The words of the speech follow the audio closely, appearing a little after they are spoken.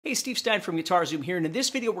Hey, Steve Stine from Guitar Zoom here, and in this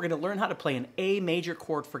video we're going to learn how to play an A major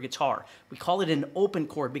chord for guitar. We call it an open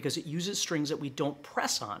chord because it uses strings that we don't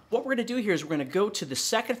press on. What we're going to do here is we're going to go to the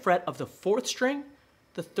 2nd fret of the 4th string,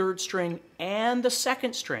 the 3rd string, and the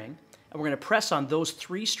 2nd string, and we're going to press on those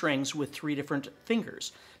 3 strings with 3 different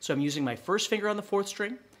fingers. So I'm using my 1st finger on the 4th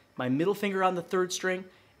string, my middle finger on the 3rd string,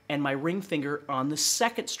 and my ring finger on the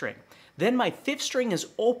 2nd string. Then my 5th string is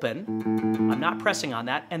open, I'm not pressing on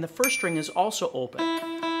that, and the 1st string is also open.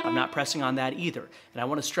 I'm not pressing on that either. And I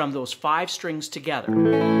want to strum those 5 strings together.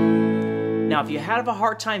 Now, if you have a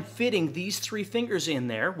hard time fitting these 3 fingers in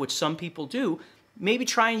there, which some people do, maybe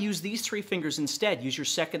try and use these 3 fingers instead. Use your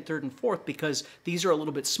 2nd, 3rd, and 4th because these are a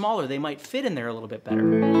little bit smaller. They might fit in there a little bit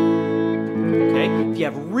better. Okay? If you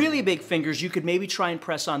have really big fingers, you could maybe try and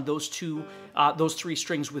press on those 3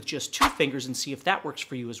 strings with just 2 fingers and see if that works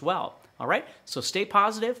for you as well. All right? So stay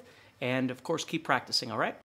positive and, of course, keep practicing, all right?